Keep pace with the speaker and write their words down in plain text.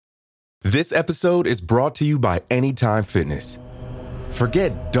This episode is brought to you by Anytime Fitness.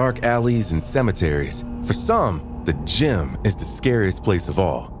 Forget dark alleys and cemeteries. For some, the gym is the scariest place of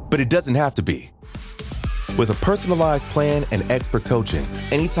all, but it doesn't have to be. With a personalized plan and expert coaching,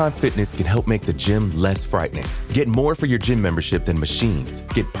 Anytime Fitness can help make the gym less frightening. Get more for your gym membership than machines.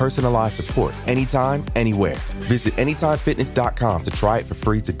 Get personalized support anytime, anywhere. Visit AnytimeFitness.com to try it for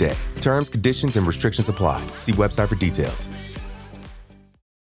free today. Terms, conditions, and restrictions apply. See website for details.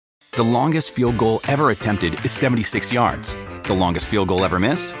 The longest field goal ever attempted is 76 yards. The longest field goal ever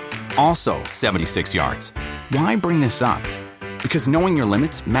missed? Also 76 yards. Why bring this up? Because knowing your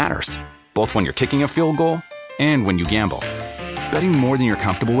limits matters, both when you're kicking a field goal and when you gamble. Betting more than you're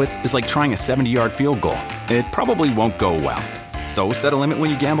comfortable with is like trying a 70-yard field goal. It probably won't go well. So set a limit when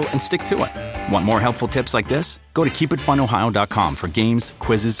you gamble and stick to it. Want more helpful tips like this? Go to keepitfunohio.com for games,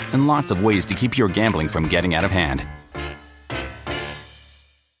 quizzes, and lots of ways to keep your gambling from getting out of hand.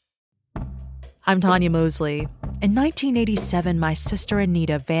 I'm Tanya Mosley. In 1987, my sister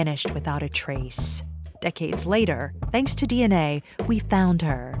Anita vanished without a trace. Decades later, thanks to DNA, we found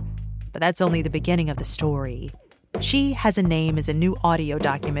her. But that's only the beginning of the story. She Has a Name is a new audio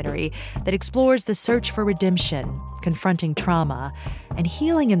documentary that explores the search for redemption, confronting trauma, and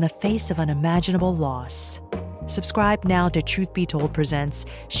healing in the face of unimaginable loss. Subscribe now to Truth Be Told presents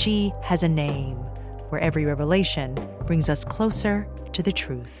She Has a Name, where every revelation brings us closer to the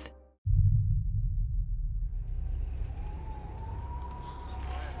truth.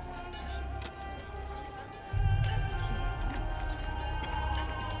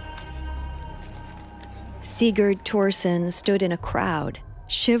 Sigurd Thorson stood in a crowd,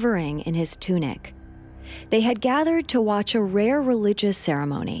 shivering in his tunic. They had gathered to watch a rare religious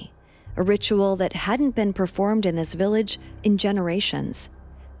ceremony, a ritual that hadn't been performed in this village in generations.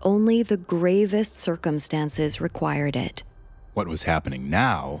 Only the gravest circumstances required it. What was happening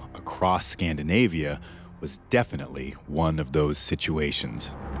now across Scandinavia was definitely one of those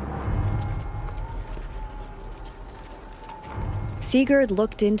situations. Sigurd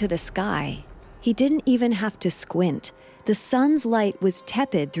looked into the sky. He didn't even have to squint. The sun's light was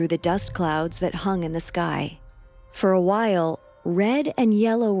tepid through the dust clouds that hung in the sky. For a while, red and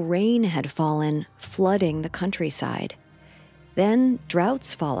yellow rain had fallen, flooding the countryside. Then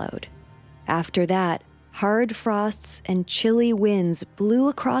droughts followed. After that, hard frosts and chilly winds blew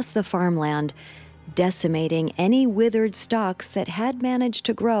across the farmland, decimating any withered stalks that had managed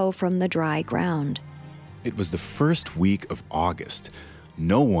to grow from the dry ground. It was the first week of August.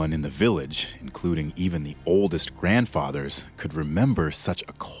 No one in the village, including even the oldest grandfathers, could remember such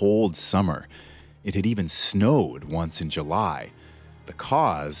a cold summer. It had even snowed once in July. The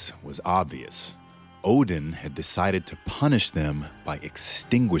cause was obvious. Odin had decided to punish them by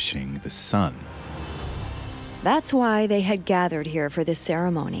extinguishing the sun. That's why they had gathered here for this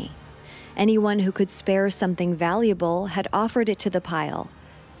ceremony. Anyone who could spare something valuable had offered it to the pile.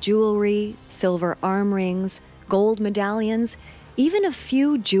 Jewelry, silver arm rings, gold medallions, even a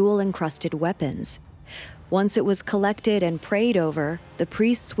few jewel-encrusted weapons. Once it was collected and prayed over, the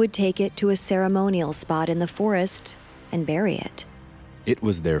priests would take it to a ceremonial spot in the forest and bury it. It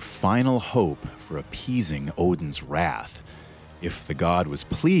was their final hope for appeasing Odin's wrath. If the god was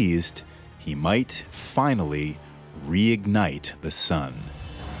pleased, he might finally reignite the sun.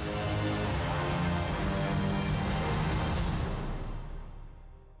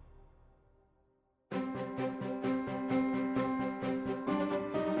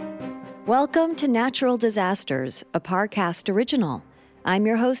 Welcome to Natural Disasters, a Parcast original. I'm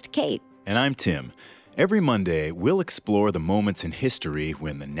your host, Kate. And I'm Tim. Every Monday, we'll explore the moments in history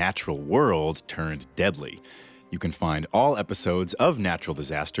when the natural world turned deadly. You can find all episodes of Natural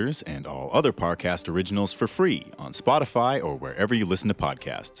Disasters and all other Parcast originals for free on Spotify or wherever you listen to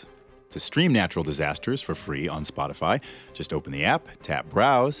podcasts. To stream Natural Disasters for free on Spotify, just open the app, tap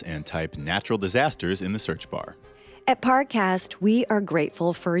Browse, and type Natural Disasters in the search bar. At Parcast, we are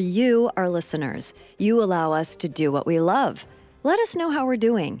grateful for you, our listeners. You allow us to do what we love. Let us know how we're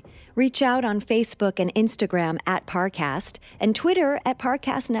doing. Reach out on Facebook and Instagram at Parcast and Twitter at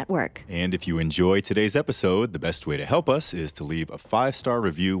Parcast Network. And if you enjoy today's episode, the best way to help us is to leave a 5-star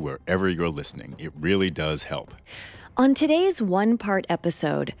review wherever you're listening. It really does help. On today's one-part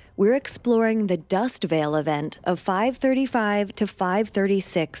episode, we're exploring the dust veil event of 535 to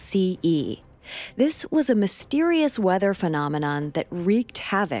 536 CE. This was a mysterious weather phenomenon that wreaked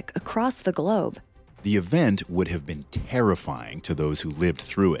havoc across the globe. The event would have been terrifying to those who lived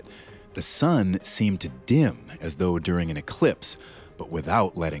through it. The sun seemed to dim as though during an eclipse, but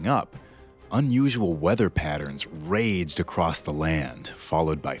without letting up. Unusual weather patterns raged across the land,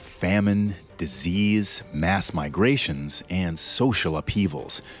 followed by famine, disease, mass migrations, and social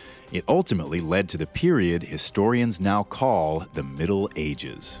upheavals. It ultimately led to the period historians now call the Middle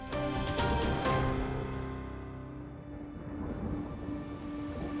Ages.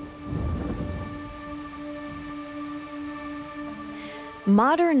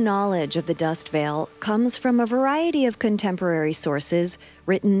 Modern knowledge of the dust veil comes from a variety of contemporary sources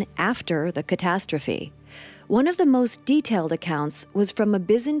written after the catastrophe. One of the most detailed accounts was from a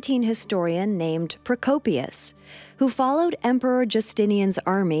Byzantine historian named Procopius, who followed Emperor Justinian's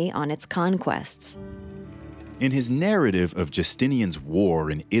army on its conquests. In his narrative of Justinian's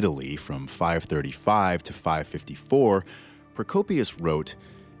war in Italy from 535 to 554, Procopius wrote,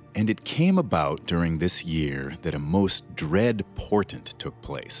 "And it came about during this year that a most dread portent took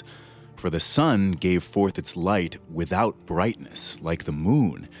place. For the sun gave forth its light without brightness, like the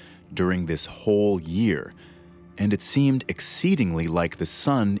moon, during this whole year. And it seemed exceedingly like the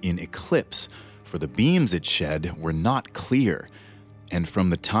sun in eclipse, for the beams it shed were not clear. And from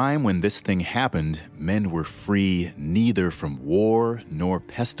the time when this thing happened, men were free neither from war, nor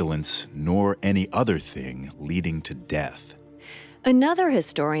pestilence, nor any other thing leading to death." Another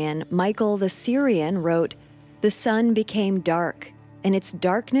historian, Michael the Syrian, wrote, "The sun became dark, and its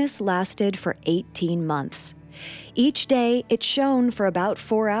darkness lasted for 18 months. Each day it shone for about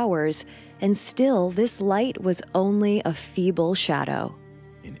 4 hours, and still this light was only a feeble shadow."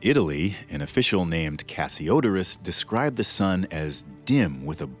 In Italy, an official named Cassiodorus described the sun as dim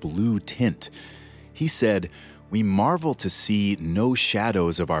with a blue tint. He said, "We marvel to see no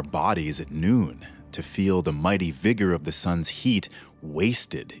shadows of our bodies at noon, to feel the mighty vigor of the sun's heat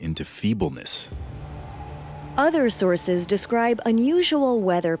wasted into feebleness." Other sources describe unusual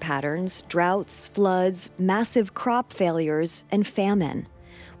weather patterns, droughts, floods, massive crop failures, and famine.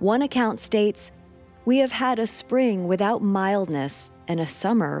 One account states, "We have had a spring without mildness and a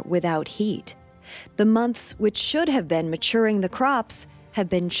summer without heat. The months which should have been maturing the crops have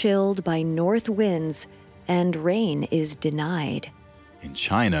been chilled by north winds, and rain is denied." In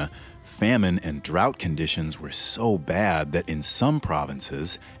China, famine and drought conditions were so bad that in some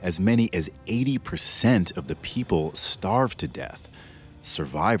provinces, as many as 80% of the people starved to death.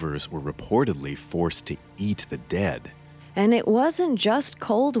 Survivors were reportedly forced to eat the dead. And it wasn't just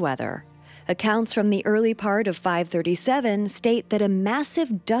cold weather. Accounts from the early part of 537 state that a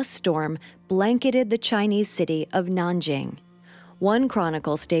massive dust storm blanketed the Chinese city of Nanjing. One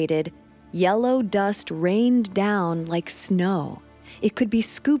chronicle stated, "Yellow dust rained down like snow. It could be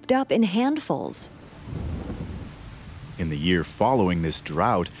scooped up in handfuls." In the year following this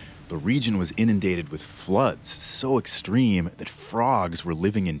drought, the region was inundated with floods so extreme that frogs were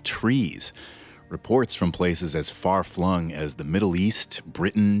living in trees. Reports from places as far-flung as the Middle East,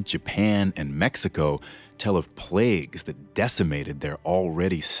 Britain, Japan, and Mexico tell of plagues that decimated their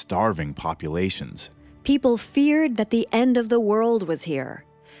already starving populations. People feared that the end of the world was here.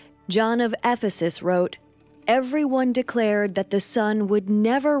 John of Ephesus wrote, "Everyone declared that the sun would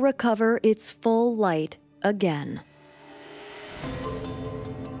never recover its full light again."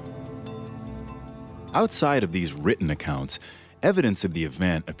 Outside of these written accounts, evidence of the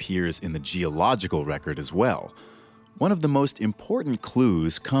event appears in the geological record as well. One of the most important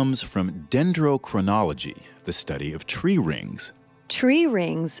clues comes from dendrochronology, the study of tree rings. Tree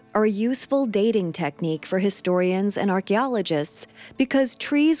rings are a useful dating technique for historians and archaeologists because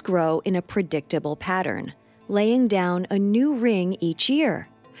trees grow in a predictable pattern, laying down a new ring each year.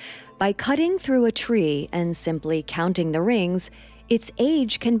 By cutting through a tree and simply counting the rings, its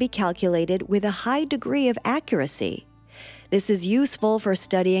age can be calculated with a high degree of accuracy. This is useful for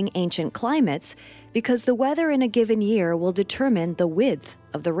studying ancient climates because the weather in a given year will determine the width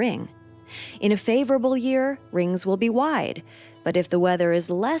of the ring. In a favorable year, rings will be wide, but if the weather is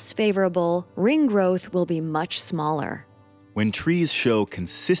less favorable, ring growth will be much smaller. When trees show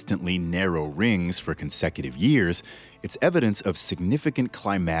consistently narrow rings for consecutive years, it's evidence of significant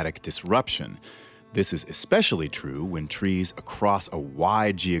climatic disruption. This is especially true when trees across a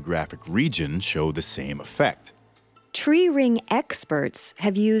wide geographic region show the same effect. Tree ring experts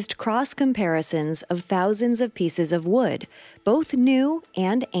have used cross comparisons of thousands of pieces of wood, both new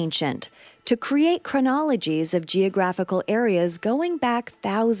and ancient, to create chronologies of geographical areas going back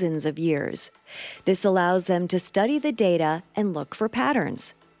thousands of years. This allows them to study the data and look for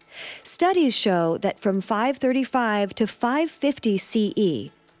patterns. Studies show that from 535 to 550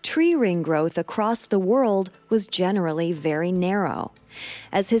 CE, tree ring growth across the world was generally very narrow.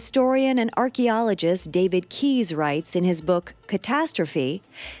 As historian and archaeologist David Keyes writes in his book Catastrophe,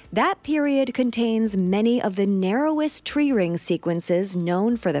 that period contains many of the narrowest tree ring sequences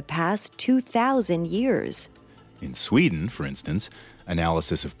known for the past 2,000 years. In Sweden, for instance,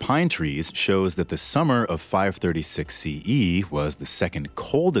 Analysis of pine trees shows that the summer of 536 CE was the second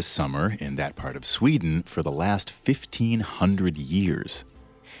coldest summer in that part of Sweden for the last 1,500 years.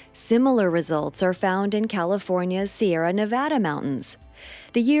 Similar results are found in California's Sierra Nevada mountains.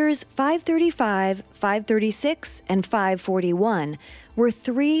 The years 535, 536, and 541 were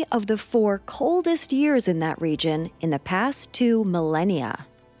 3 of the 4 coldest years in that region in the past 2 millennia.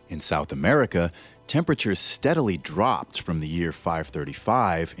 In South America, temperatures steadily dropped from the year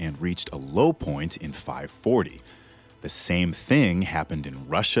 535 and reached a low point in 540. The same thing happened in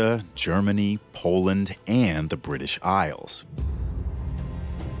Russia, Germany, Poland, and the British Isles.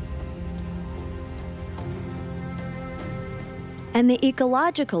 And the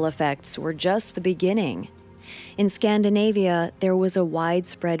ecological effects were just the beginning. In Scandinavia, there was a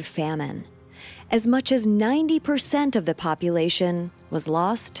widespread famine. As much as 90% of the population was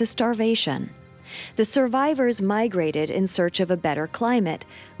lost to starvation. The survivors migrated in search of a better climate,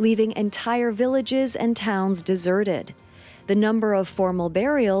 leaving entire villages and towns deserted. The number of formal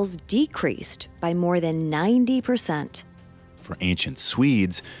burials decreased by more than 90%. For ancient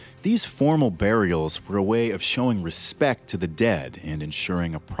Swedes, these formal burials were a way of showing respect to the dead and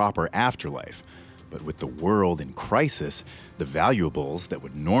ensuring a proper afterlife. But with the world in crisis, the valuables that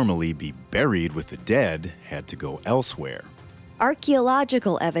would normally be buried with the dead had to go elsewhere.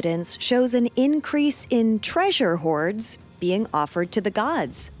 Archaeological evidence shows an increase in treasure hoards being offered to the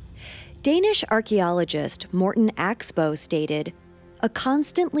gods. Danish archaeologist Morten Axboe stated, "A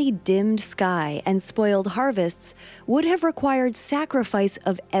constantly dimmed sky and spoiled harvests would have required sacrifice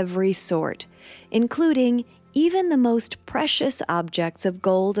of every sort, including even the most precious objects of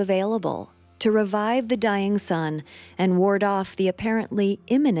gold available, to revive the dying sun and ward off the apparently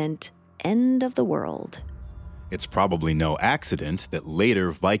imminent end of the world." It's probably no accident that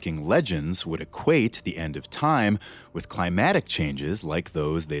later Viking legends would equate the end of time with climatic changes like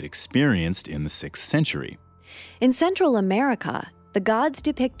those they'd experienced in the 6th century. In Central America, the gods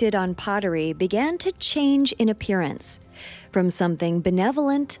depicted on pottery began to change in appearance, from something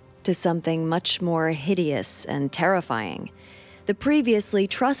benevolent to something much more hideous and terrifying. The previously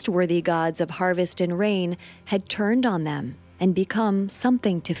trustworthy gods of harvest and rain had turned on them and become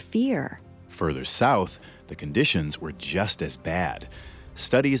something to fear. Further south, the conditions were just as bad.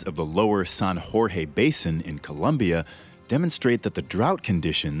 Studies of the lower San Jorge Basin in Colombia demonstrate that the drought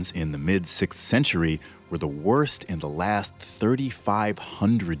conditions in the mid-6th century were the worst in the last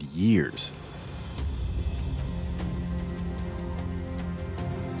 3,500 years.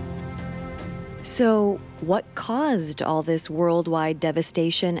 So, what caused all this worldwide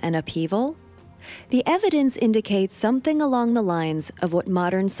devastation and upheaval? The evidence indicates something along the lines of what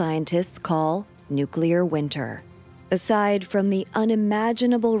modern scientists call nuclear winter. Aside from the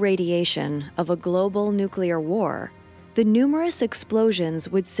unimaginable radiation of a global nuclear war, the numerous explosions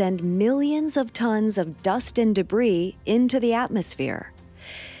would send millions of tons of dust and debris into the atmosphere.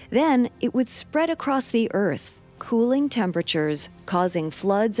 Then it would spread across the Earth, cooling temperatures, causing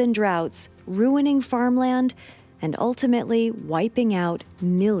floods and droughts, ruining farmland, and ultimately wiping out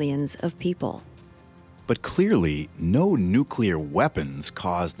millions of people. But clearly, no nuclear weapons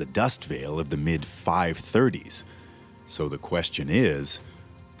caused the dust veil of the mid-530s. So the question is,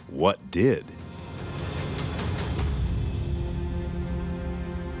 what did?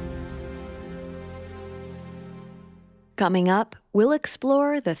 Coming up, we'll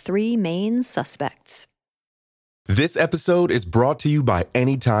explore the 3 main suspects. This episode is brought to you by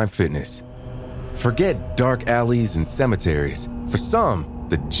Anytime Fitness. Forget dark alleys and cemeteries. For some,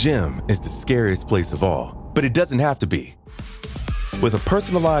 the gym is the scariest place of all, but it doesn't have to be. With a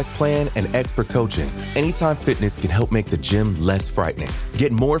personalized plan and expert coaching, Anytime Fitness can help make the gym less frightening.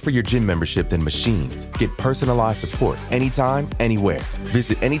 Get more for your gym membership than machines. Get personalized support anytime, anywhere.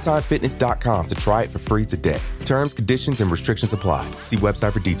 Visit AnytimeFitness.com to try it for free today. Terms, conditions, and restrictions apply. See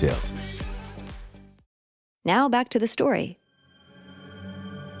website for details. Now back to the story.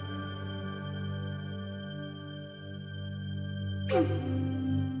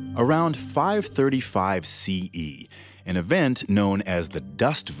 Around 535 CE, an event known as the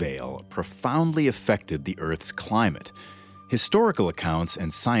dust veil profoundly affected the Earth's climate. Historical accounts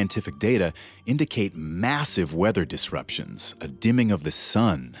and scientific data indicate massive weather disruptions, a dimming of the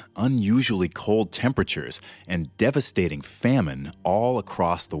sun, unusually cold temperatures, and devastating famine all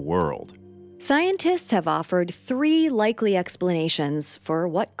across the world. Scientists have offered 3 likely explanations for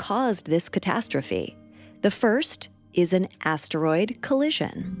what caused this catastrophe. The first is an asteroid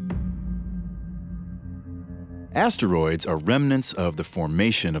collision. Asteroids are remnants of the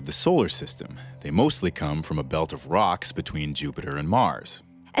formation of the solar system. They mostly come from a belt of rocks between Jupiter and Mars.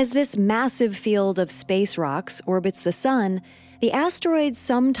 As this massive field of space rocks orbits the sun, The asteroids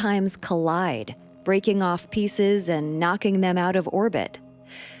sometimes collide, breaking off pieces and knocking them out of orbit.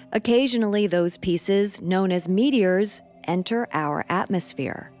 Occasionally, those pieces, known as meteors, enter our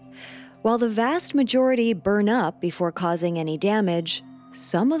atmosphere. While the vast majority burn up before causing any damage,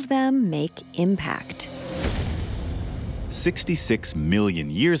 some of them make impact. 66 million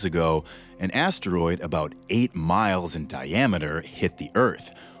years ago, an asteroid about 8 miles in diameter hit the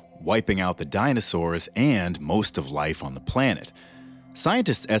Earth, wiping out the dinosaurs and most of life on the planet.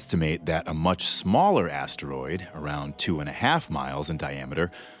 Scientists estimate that a much smaller asteroid, around 2.5 miles in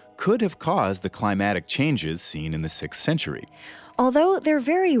diameter, could have caused the climatic changes seen in the 6th century. Although they're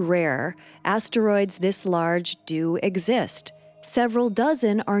very rare, asteroids this large do exist. Several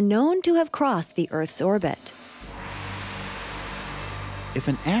dozen are known to have crossed the Earth's orbit. If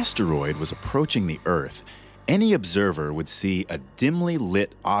an asteroid was approaching the Earth, any observer would see a dimly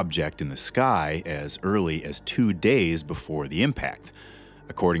lit object in the sky as early as 2 days before the impact.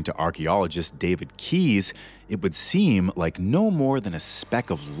 According to archaeologist David Keyes, it would seem like no more than a speck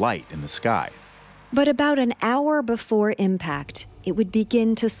of light in the sky. But about an hour before impact, it would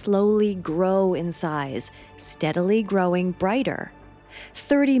begin to slowly grow in size, steadily growing brighter.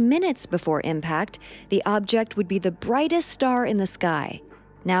 30 minutes before impact, the object would be the brightest star in the sky.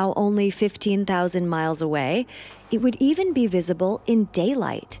 Now only 15,000 miles away, it would even be visible in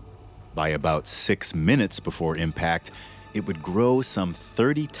daylight. By about 6 minutes before impact, it would grow some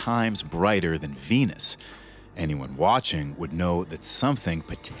 30 times brighter than Venus. Anyone watching would know that something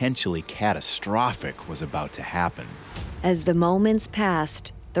potentially catastrophic was about to happen. As the moments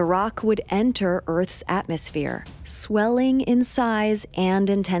passed, the rock would enter Earth's atmosphere, swelling in size and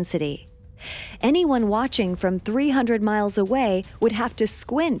intensity. Anyone watching from 300 miles away would have to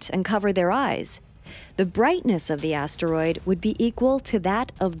squint and cover their eyes. The brightness of the asteroid would be equal to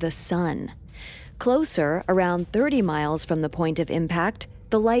that of the sun. Closer, around 30 miles from the point of impact,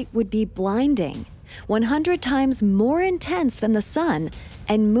 the light would be blinding, 100 times more intense than the sun,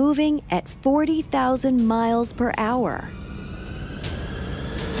 and moving at 40,000 miles per hour.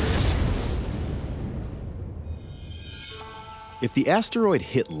 If the asteroid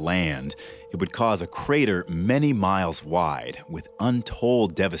hit land, it would cause a crater many miles wide, with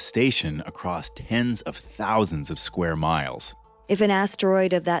untold devastation across tens of thousands of square miles. If an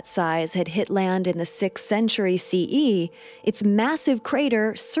asteroid of that size had hit land in the 6th century CE, its massive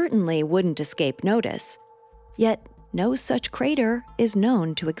crater certainly wouldn't escape notice. Yet, no such crater is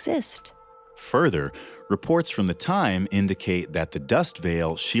known to exist. Further, reports from the time indicate that the dust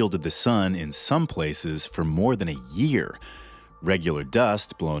veil shielded the sun in some places for more than a year. Regular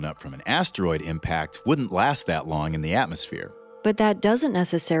dust blown up from an asteroid impact wouldn't last that long in the atmosphere. But that doesn't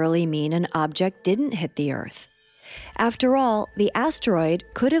necessarily mean an object didn't hit the Earth. After all, the asteroid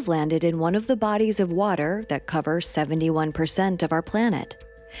could have landed in one of the bodies of water that cover 71% of our planet.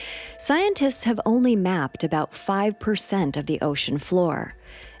 Scientists have only mapped about 5% of the ocean floor,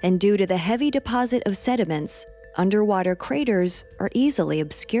 and due to the heavy deposit of sediments, underwater craters are easily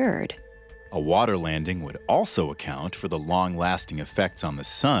obscured. A water landing would also account for the long-lasting effects on the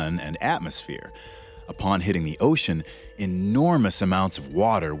sun and atmosphere. Upon hitting the ocean, enormous amounts of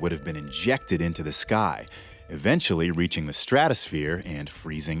water would have been injected into the sky, eventually reaching the stratosphere and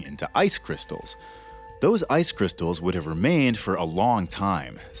freezing into ice crystals. Those ice crystals would have remained for a long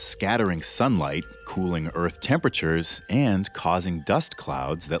time, scattering sunlight, cooling Earth temperatures, and causing dust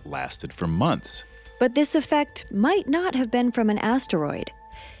clouds that lasted for months. But this effect might not have been from an asteroid.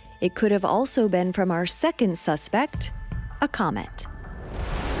 It could have also been from our second suspect, a comet.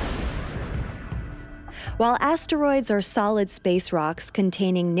 While asteroids are solid space rocks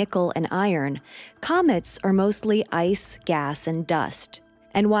containing nickel and iron, comets are mostly ice, gas, and dust.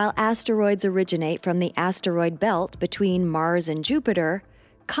 And while asteroids originate from the asteroid belt between Mars and Jupiter,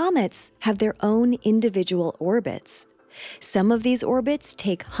 comets have their own individual orbits. Some of these orbits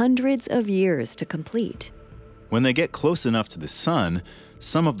take hundreds of years to complete. When they get close enough to the sun,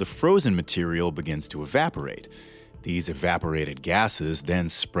 some of the frozen material begins to evaporate. These evaporated gases then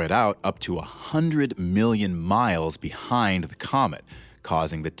spread out up to 100 million miles behind the comet,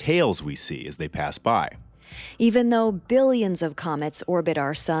 causing the tails we see as they pass by. Even though billions of comets orbit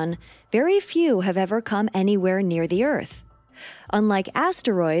our sun, very few have ever come anywhere near the Earth. Unlike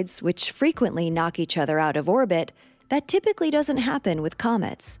asteroids, which frequently knock each other out of orbit, that typically doesn't happen with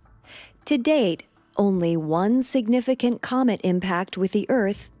comets. To date, only one significant comet impact with the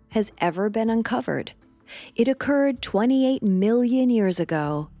Earth has ever been uncovered. It occurred 28 million years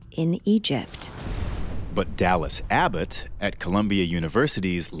ago in Egypt. But Dallas Abbott at Columbia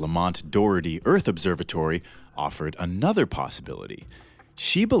University's Lamont Doherty Earth Observatory offered another possibility.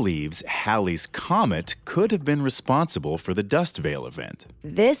 She believes Halley's Comet could have been responsible for the dust veil event.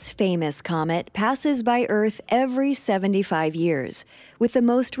 This famous comet passes by Earth every 75 years, with the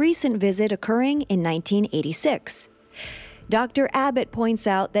most recent visit occurring in 1986. Dr. Abbott points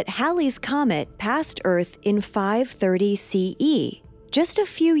out that Halley's Comet passed Earth in 530 CE, just a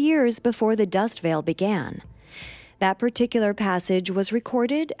few years before the dust veil began. That particular passage was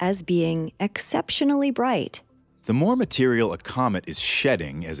recorded as being exceptionally bright. The more material a comet is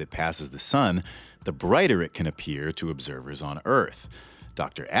shedding as it passes the sun, the brighter it can appear to observers on Earth.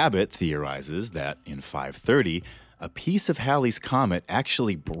 Dr. Abbott theorizes that in 530, a piece of Halley's Comet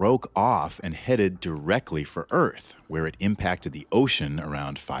actually broke off and headed directly for Earth, where it impacted the ocean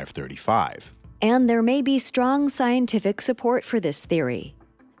around 535. And there may be strong scientific support for this theory.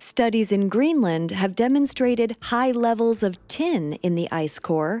 Studies in Greenland have demonstrated high levels of tin in the ice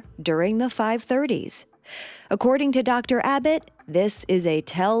core during the 530s. According to Dr. Abbott, this is a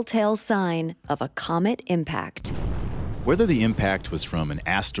telltale sign of a comet impact. Whether the impact was from an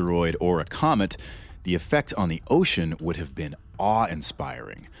asteroid or a comet, the effect on the ocean would have been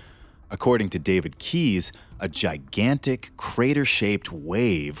awe-inspiring. According to David Keyes, a gigantic, crater-shaped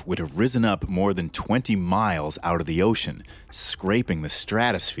wave would have risen up more than 20 miles out of the ocean, scraping the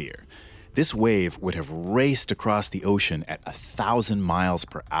stratosphere. This wave would have raced across the ocean at 1,000 miles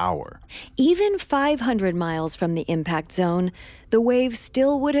per hour. Even 500 miles from the impact zone, the wave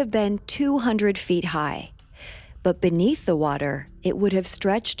still would have been 200 feet high. But beneath the water, it would have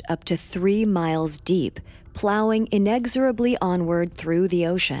stretched up to 3 miles deep, plowing inexorably onward through the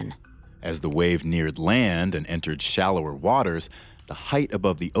ocean. As the wave neared land and entered shallower waters, the height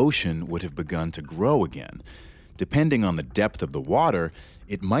above the ocean would have begun to grow again. Depending on the depth of the water,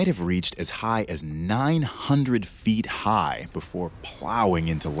 it might have reached as high as 900 feet high before plowing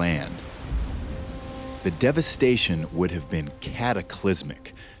into land. The devastation would have been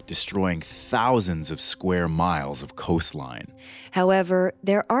cataclysmic, destroying thousands of square miles of coastline. However,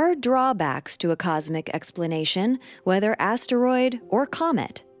 there are drawbacks to a cosmic explanation, whether asteroid or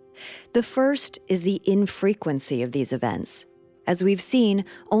comet. The first is the infrequency of these events. As we've seen,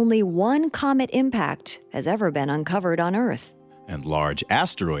 only one comet impact has ever been uncovered on Earth. And large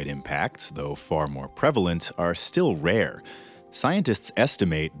asteroid impacts, though far more prevalent, are still rare. Scientists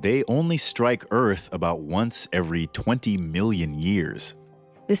estimate they only strike Earth about once every 20 million years.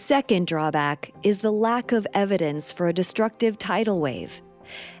 The second drawback is the lack of evidence for a destructive tidal wave.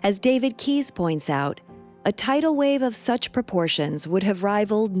 As David Keyes points out, a tidal wave of such proportions would have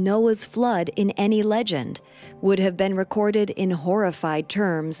rivaled Noah's flood in any legend, would have been recorded in horrified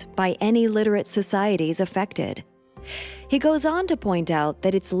terms by any literate societies affected. He goes on to point out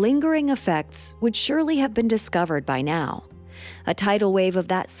that its lingering effects would surely have been discovered by now. A tidal wave of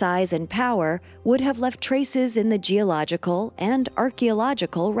that size and power would have left traces in the geological and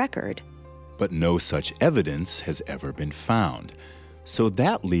archaeological record. But no such evidence has ever been found. So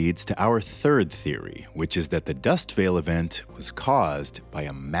that leads to our third theory, which is that the dust veil event was caused by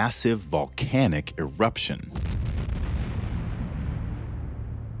a massive volcanic eruption.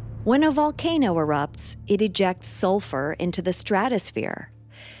 When a volcano erupts, it ejects sulfur into the stratosphere.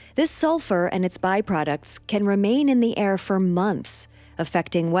 This sulfur and its byproducts can remain in the air for months,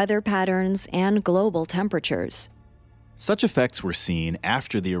 affecting weather patterns and global temperatures. Such effects were seen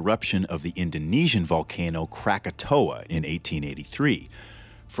after the eruption of the Indonesian volcano Krakatoa in 1883.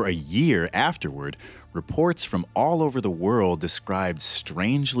 For a year afterward, reports from all over the world described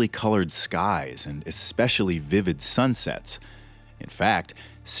strangely colored skies and especially vivid sunsets. In fact,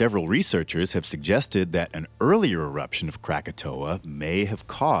 several researchers have suggested that an earlier eruption of Krakatoa may have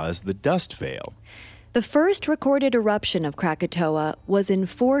caused the dust veil. The first recorded eruption of Krakatoa was in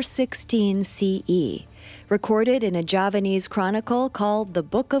 416 CE, recorded in a Javanese chronicle called the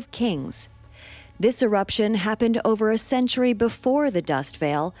Book of Kings. This eruption happened over a century before the dust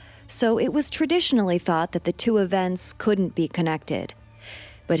veil, so it was traditionally thought that the two events couldn't be connected.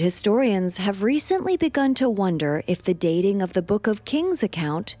 But historians have recently begun to wonder if the dating of the Book of Kings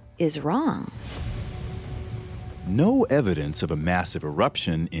account is wrong. No evidence of a massive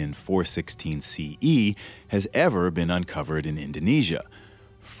eruption in 416 CE has ever been uncovered in Indonesia.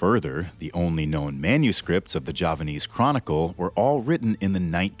 Further, the only known manuscripts of the Javanese chronicle were all written in the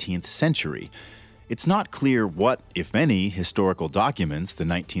 19th century. It's not clear what, if any, historical documents the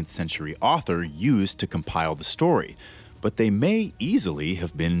 19th century author used to compile the story, but they may easily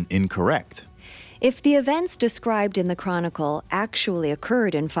have been incorrect. If the events described in the chronicle actually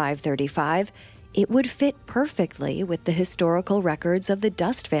occurred in 535, it would fit perfectly with the historical records of the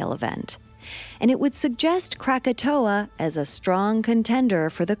dust veil event. And it would suggest Krakatoa as a strong contender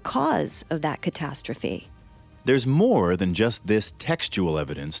for the cause of that catastrophe. There's more than just this textual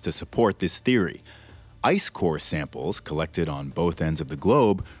evidence to support this theory. Ice core samples collected on both ends of the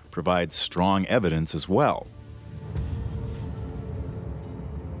globe provide strong evidence as well.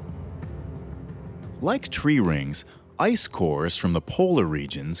 Like tree rings, ice cores from the polar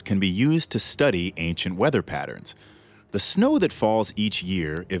regions can be used to study ancient weather patterns. The snow that falls each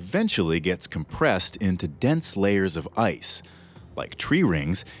year eventually gets compressed into dense layers of ice. Like tree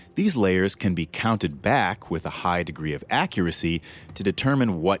rings, these layers can be counted back with a high degree of accuracy to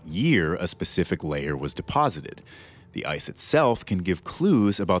determine what year a specific layer was deposited. The ice itself can give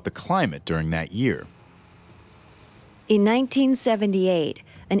clues about the climate during that year. In 1978,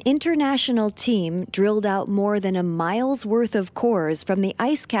 an international team drilled out more than a mile's worth of cores from the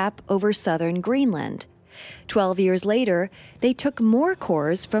ice cap over southern Greenland. 12 years later, they took more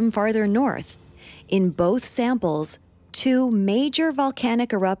cores from farther north. In both samples, 2 major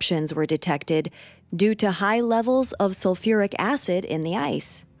volcanic eruptions were detected due to high levels of sulfuric acid in the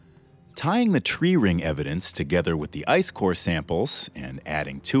ice. Tying the tree ring evidence together with the ice core samples and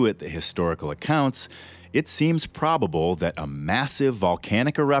adding to it the historical accounts, it seems probable that a massive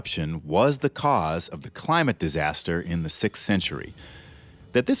volcanic eruption was the cause of the climate disaster in the 6th century.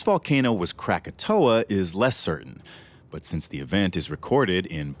 That this volcano was Krakatoa is less certain, but since the event is recorded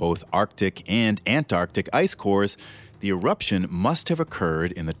in both Arctic and Antarctic ice cores, the eruption must have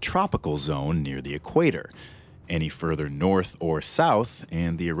occurred in the tropical zone near the equator. Any further north or south,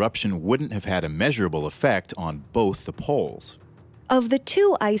 and the eruption wouldn't have had a measurable effect on both the poles. Of the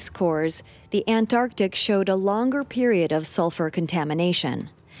 2 ice cores, the Antarctic showed a longer period of sulfur contamination.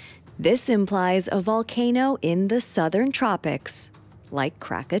 This implies a volcano in the southern tropics, like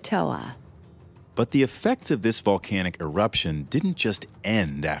Krakatoa. But the effects of this volcanic eruption didn't just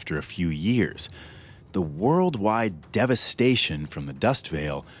end after a few years. The worldwide devastation from the dust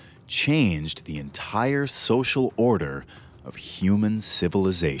veil changed the entire social order of human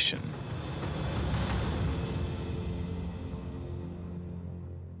civilization.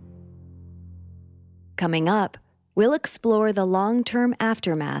 Coming up, we'll explore the long-term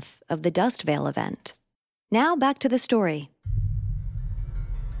aftermath of the dust veil event. Now back to the story.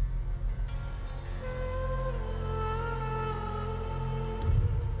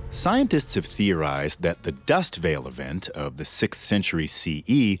 Scientists have theorized that the dust veil event of the 6th century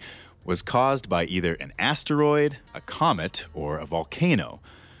CE was caused by either an asteroid, a comet, or a volcano.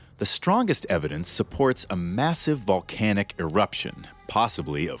 The strongest evidence supports a massive volcanic eruption,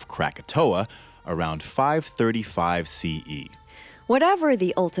 possibly of Krakatoa, around 535 CE. Whatever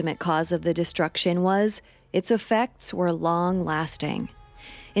the ultimate cause of the destruction was, its effects were long-lasting.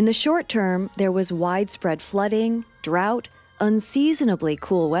 In the short term, there was widespread flooding, drought, unseasonably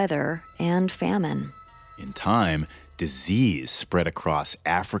cool weather, and famine. In time, disease spread across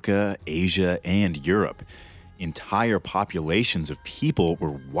Africa, Asia, and Europe. Entire populations of people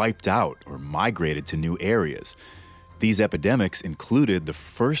were wiped out or migrated to new areas. These epidemics included the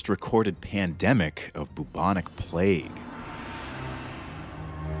first recorded pandemic of bubonic plague.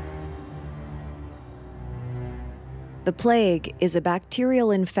 The plague is a bacterial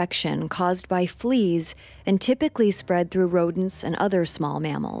infection caused by fleas and typically spread through rodents and other small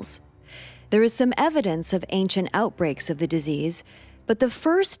mammals. There is some evidence of ancient outbreaks of the disease, but the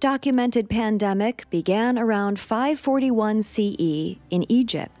first documented pandemic began around 541 CE in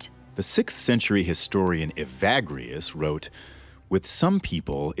Egypt. The 6th century historian Evagrius wrote, "With some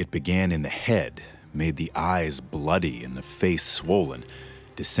people it began in the head, made the eyes bloody and the face swollen,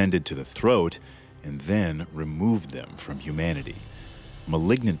 descended to the throat, and then removed them from humanity.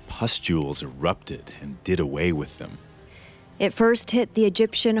 Malignant pustules erupted and did away with them." It first hit the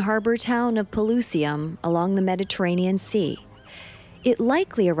Egyptian harbor town of Pelusium along the Mediterranean Sea. It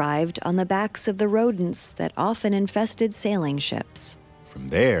likely arrived on the backs of the rodents that often infested sailing ships. From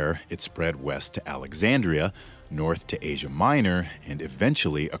there, it spread west to Alexandria, north to Asia Minor, and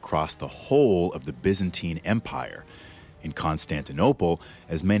eventually across the whole of the Byzantine Empire. In Constantinople,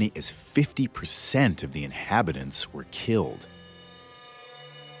 as many as 50% of the inhabitants were killed.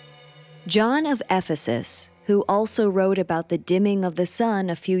 John of Ephesus, who also wrote about the dimming of the sun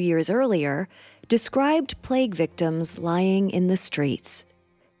a few years earlier, described plague victims lying in the streets.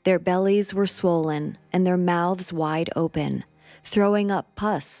 Their bellies were swollen and their mouths wide open, throwing up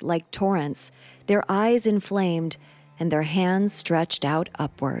pus like torrents, their eyes inflamed, and their hands stretched out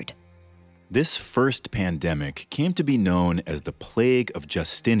upward. This first pandemic came to be known as the Plague of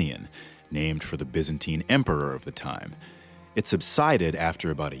Justinian, named for the Byzantine emperor of the time. It subsided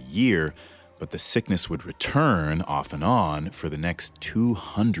after about a year, but the sickness would return off and on for the next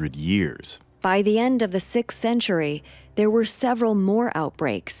 200 years. By the end of the 6th century, there were several more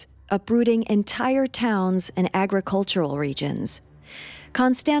outbreaks, uprooting entire towns and agricultural regions.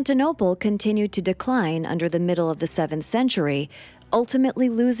 Constantinople continued to decline under the middle of the 7th century, ultimately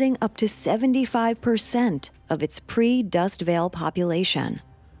losing up to 75% of its pre-Dust Veil population.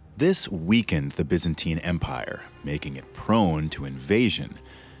 This weakened the Byzantine Empire, making it prone to invasion,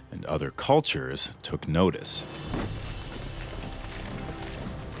 and other cultures took notice.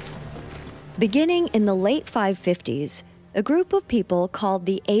 Beginning in the late 550s, a group of people called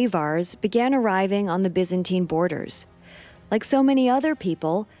the Avars began arriving on the Byzantine borders. Like so many other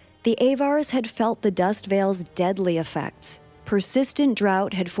people, the Avars had felt the Dust Veil's deadly effects. Persistent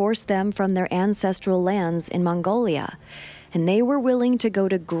drought had forced them from their ancestral lands in Mongolia, and they were willing to go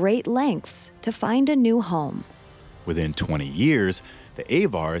to great lengths to find a new home. Within 20 years, the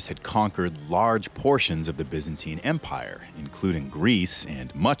Avars had conquered large portions of the Byzantine Empire, including Greece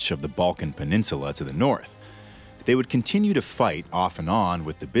and much of the Balkan Peninsula to the north. They would continue to fight off and on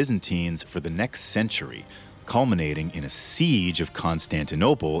with the Byzantines for the next century, culminating in a siege of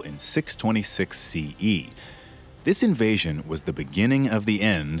Constantinople in 626 CE. This invasion was the beginning of the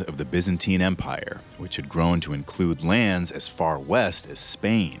end of the Byzantine Empire, which had grown to include lands as far west as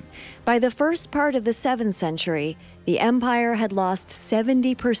Spain. By the first part of the 7th century, the empire had lost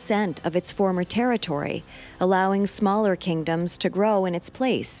 70% of its former territory, allowing smaller kingdoms to grow in its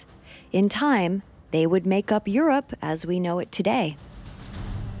place. In time, they would make up Europe as we know it today.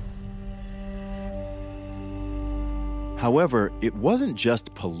 However, it wasn't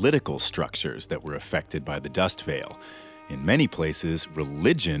just political structures that were affected by the Dust Veil. In many places,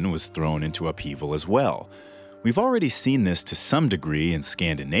 religion was thrown into upheaval as well. We've already seen this to some degree in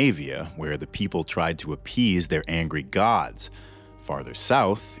Scandinavia, where the people tried to appease their angry gods. Farther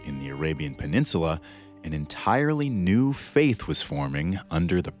south, in the Arabian Peninsula, an entirely new faith was forming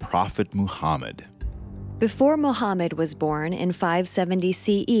under the Prophet Muhammad. Before Muhammad was born in 570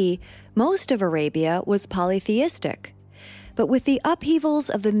 CE, most of Arabia was polytheistic. But with the upheavals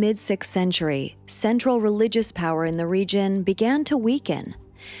of the mid-6th century, central religious power in the region began to weaken.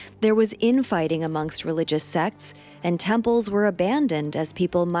 There was infighting amongst religious sects, and temples were abandoned as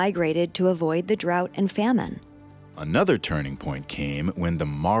people migrated to avoid the drought and famine. Another turning point came when the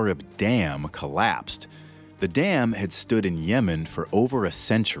Marib Dam collapsed. The dam had stood in Yemen for over a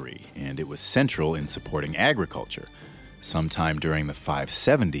century, and it was central in supporting agriculture. Sometime during the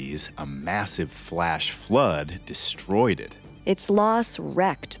 570s, a massive flash flood destroyed it. Its loss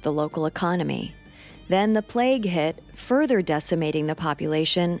wrecked the local economy. Then the plague hit, further decimating the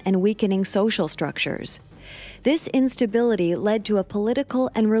population and weakening social structures. This instability led to a political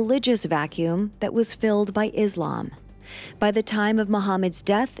and religious vacuum that was filled by Islam. By the time of Muhammad's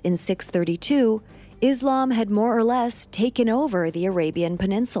death in 632, Islam had more or less taken over the Arabian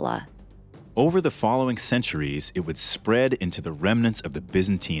Peninsula. Over the following centuries, it would spread into the remnants of the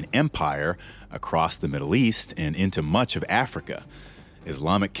Byzantine Empire, across the Middle East, and into much of Africa.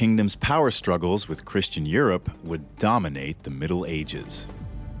 Islamic kingdoms' power struggles with Christian Europe would dominate the Middle Ages.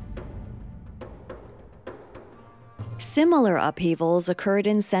 Similar upheavals occurred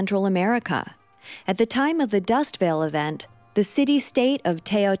in Central America. At the time of the Dust Veil event, the city-state of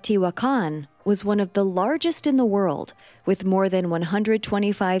Teotihuacan was one of the largest in the world, with more than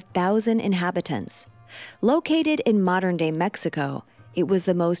 125,000 inhabitants. Located in modern-day Mexico, it was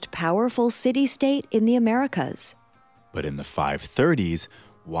the most powerful city-state in the Americas. But in the 530s,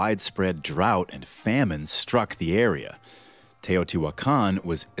 widespread drought and famine struck the area. Teotihuacan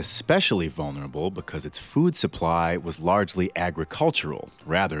was especially vulnerable because its food supply was largely agricultural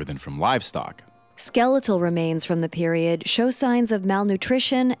rather than from livestock. Skeletal remains from the period show signs of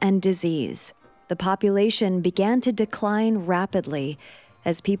malnutrition and disease. The population began to decline rapidly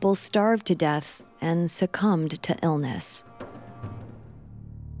as people starved to death and succumbed to illness.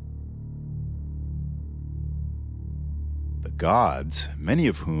 The gods, many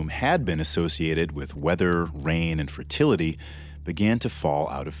of whom had been associated with weather, rain, and fertility, began to fall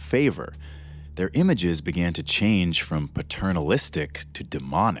out of favor. Their images began to change from paternalistic to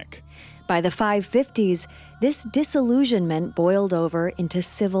demonic. By the 550s, this disillusionment boiled over into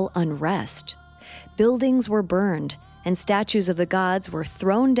civil unrest. Buildings were burned, and statues of the gods were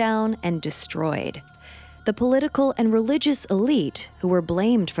thrown down and destroyed. The political and religious elite, who were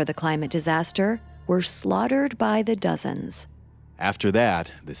blamed for the climate disaster, were slaughtered by the dozens. After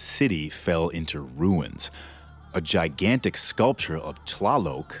that, the city fell into ruins. A gigantic sculpture of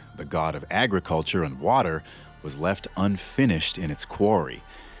Tlaloc, the god of agriculture and water, was left unfinished in its quarry.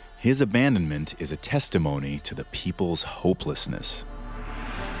 His abandonment is a testimony to the people's hopelessness.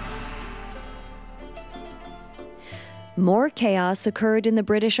 More chaos occurred in the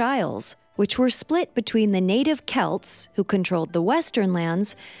British Isles, which were split between the native Celts, who controlled the western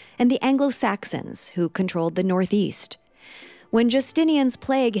lands, and the Anglo-Saxons, who controlled the northeast. When Justinian's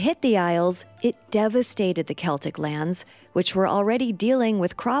plague hit the Isles, it devastated the Celtic lands, which were already dealing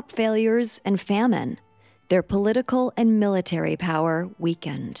with crop failures and famine. Their political and military power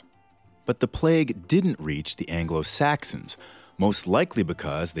weakened. But the plague didn't reach the Anglo-Saxons, most likely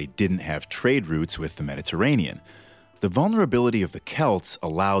because they didn't have trade routes with the Mediterranean. The vulnerability of the Celts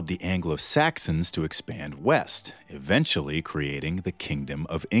allowed the Anglo-Saxons to expand west, eventually creating the Kingdom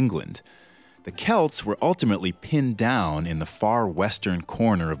of England. The Celts were ultimately pinned down in the far western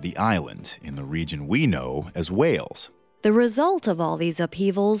corner of the island, in the region we know as Wales. The result of all these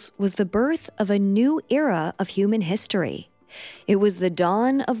upheavals was the birth of a new era of human history. It was the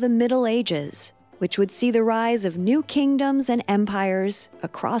dawn of the Middle Ages, which would see the rise of new kingdoms and empires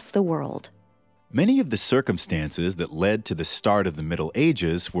across the world. Many of the circumstances that led to the start of the Middle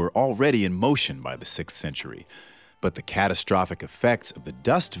Ages were already in motion by the 6th century. But the catastrophic effects of the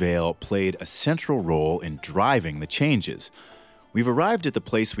dust veil played a central role in driving the changes. We've arrived at the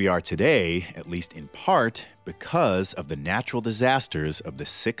place we are today, at least in part, because of the natural disasters of the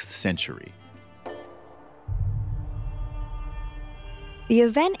 6th century. The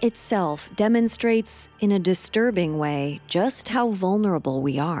event itself demonstrates, in a disturbing way, just how vulnerable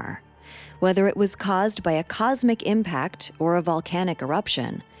we are. Whether it was caused by a cosmic impact or a volcanic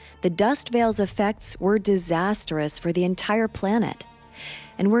eruption, the dust veil's effects were disastrous for the entire planet.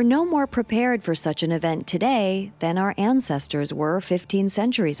 And we're no more prepared for such an event today than our ancestors were 15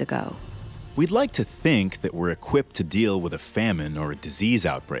 centuries ago. We'd like to think that we're equipped to deal with a famine or a disease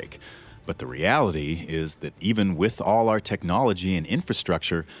outbreak, but the reality is that even with all our technology and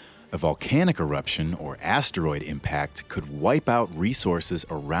infrastructure, a volcanic eruption or asteroid impact could wipe out resources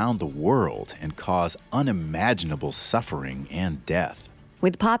around the world and cause unimaginable suffering and death.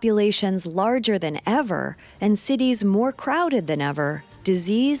 With populations larger than ever and cities more crowded than ever,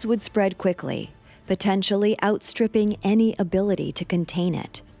 disease would spread quickly, potentially outstripping any ability to contain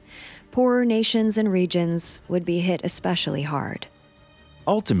it. Poorer nations and regions would be hit especially hard.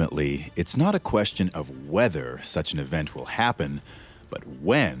 Ultimately, it's not a question of whether such an event will happen, but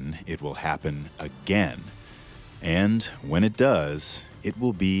when it will happen again. And when it does, it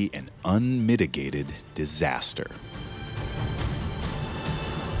will be an unmitigated disaster.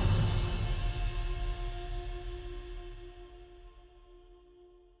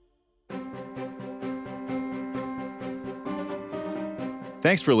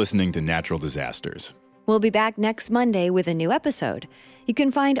 Thanks for listening to Natural Disasters. We'll be back next Monday with a new episode. You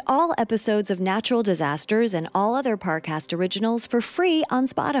can find all episodes of Natural Disasters and all other Parcast originals for free on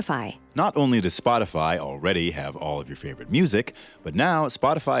Spotify. Not only does Spotify already have all of your favorite music, but now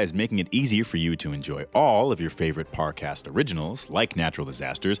Spotify is making it easier for you to enjoy all of your favorite Parcast originals, like Natural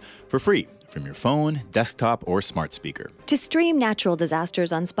Disasters, for free from your phone, desktop, or smart speaker. To stream Natural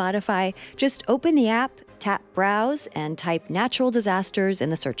Disasters on Spotify, just open the app, tap Browse, and type Natural Disasters in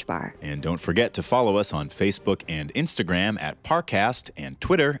the search bar. And don't forget to follow us on Facebook and Instagram at Parcast and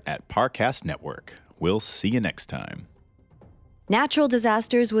Twitter at Parcast Network. We'll see you next time. Natural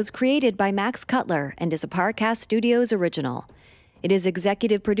Disasters was created by Max Cutler and is a Parcast Studios original. It is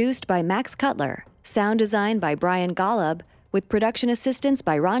executive produced by Max Cutler, sound design by Brian Golub, with production assistance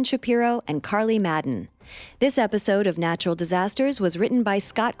by Ron Shapiro and Carly Madden. This episode of Natural Disasters was written by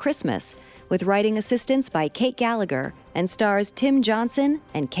Scott Christmas, with writing assistance by Kate Gallagher, and stars Tim Johnson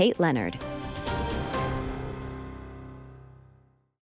and Kate Leonard.